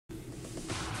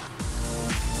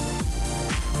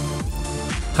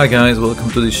Hi guys, welcome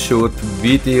to this short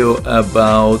video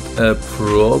about a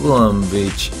problem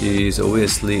which is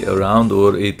obviously around,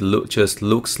 or it just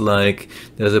looks like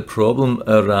there's a problem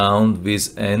around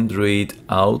with Android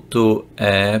Auto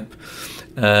app.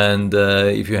 And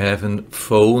if you have a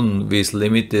phone with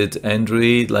limited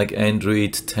Android, like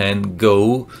Android 10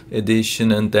 Go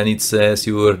edition, and then it says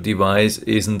your device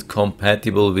isn't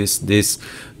compatible with this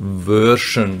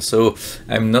version. So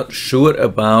I'm not sure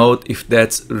about if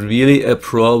that's really a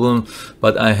problem,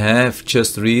 but I have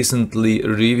just recently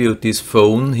reviewed this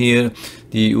phone here,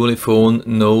 the Ulefone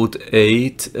Note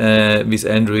 8 with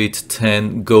Android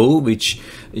 10 Go, which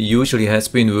usually has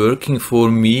been working for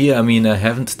me. I mean, I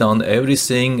haven't done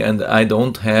everything and I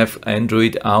don't have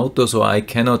Android Auto, so I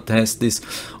cannot test this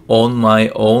on my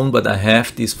own, but I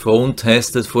have this phone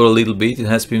tested for a little bit. It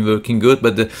has been working good,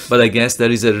 but I guess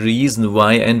there is a reason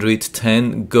why Android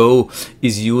 10 Go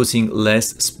is using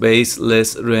less space,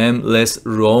 less RAM, less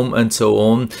ROM and so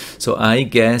on. So I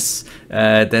guess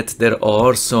that there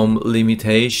are some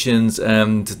limitations,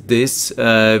 and this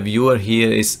viewer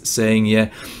here is saying, yeah,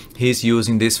 he's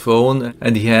using this phone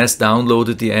and he has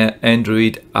downloaded the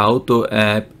Android Auto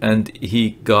app and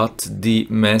he got the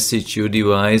message your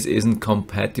device isn't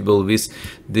compatible with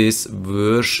this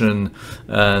version.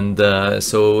 And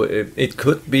so it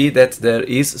could be that there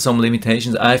is some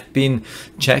limitations. I've been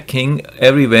checking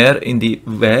everywhere in the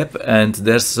web, and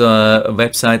there's a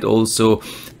website also,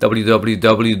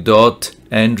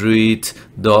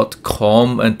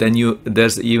 www.android.com, and then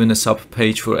there's even a sub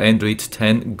page for Android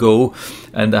 10 Go,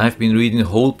 and I've been reading the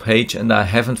whole page and I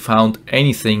haven't found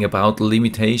anything about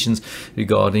limitations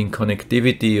regarding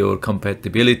connectivity or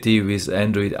compatibility with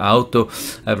Android Auto.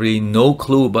 I have really no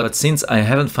clue, but since I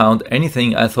haven't found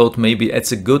anything, I thought maybe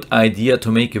it's a good idea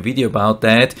to make a video about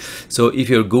that. So if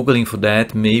you're googling for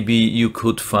that, maybe you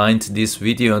could find this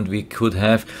video and we could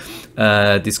have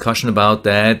discussion about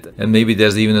that, and maybe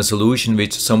there's even a solution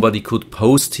which somebody could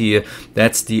post here.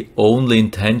 That's the only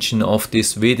intention of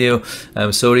this video.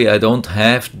 I'm sorry I don't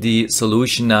have the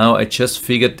solution now. I just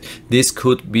figured this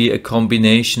could be a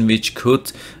combination which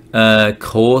could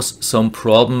cause some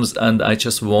problems, and I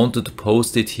just wanted to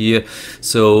post it here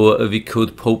so we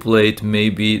could populate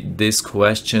maybe this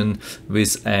question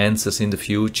with answers in the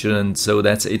future. And so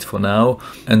that's it for now,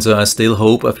 and so I still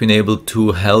hope I've been able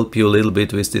to help you a little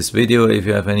bit with this video. If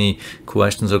you have any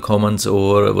questions or comments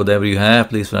or whatever you have,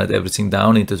 please write everything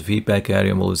down into the feedback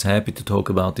area. I'm always happy to talk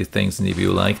about these things, and if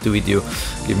you like the video,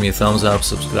 give me a thumbs up,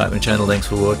 subscribe my channel. Thanks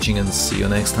for watching and see you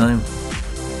next time.